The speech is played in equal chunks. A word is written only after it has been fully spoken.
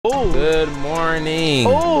Oh. Good morning.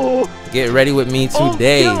 Oh. Get ready with me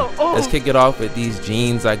today. Oh. Let's kick it off with these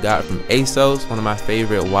jeans I got from ASOS. One of my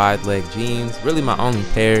favorite wide leg jeans. Really my only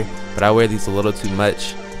pair, but I wear these a little too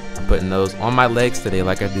much. I'm putting those on my legs today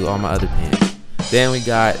like I do all my other pants. Then we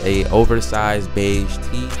got a oversized beige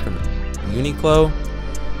tee from Uniqlo.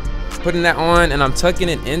 Putting that on and I'm tucking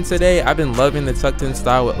it in today. I've been loving the tucked in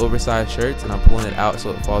style with oversized shirts, and I'm pulling it out so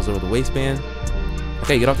it falls over the waistband.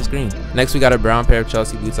 Okay, get off the screen. Next, we got a brown pair of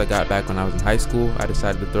Chelsea boots I got back when I was in high school. I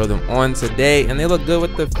decided to throw them on today, and they look good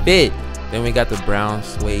with the fit. Then we got the brown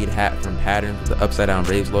suede hat from Pattern with the upside down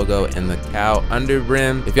Braves logo and the cow under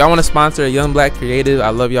brim. If y'all want to sponsor a young black creative, I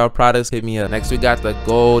love y'all products, hit me up. Next, we got the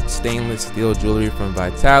gold stainless steel jewelry from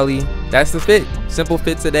Vitali. That's the fit. Simple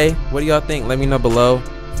fit today. What do y'all think? Let me know below.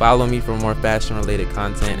 Follow me for more fashion related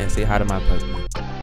content and say hi to my puppy.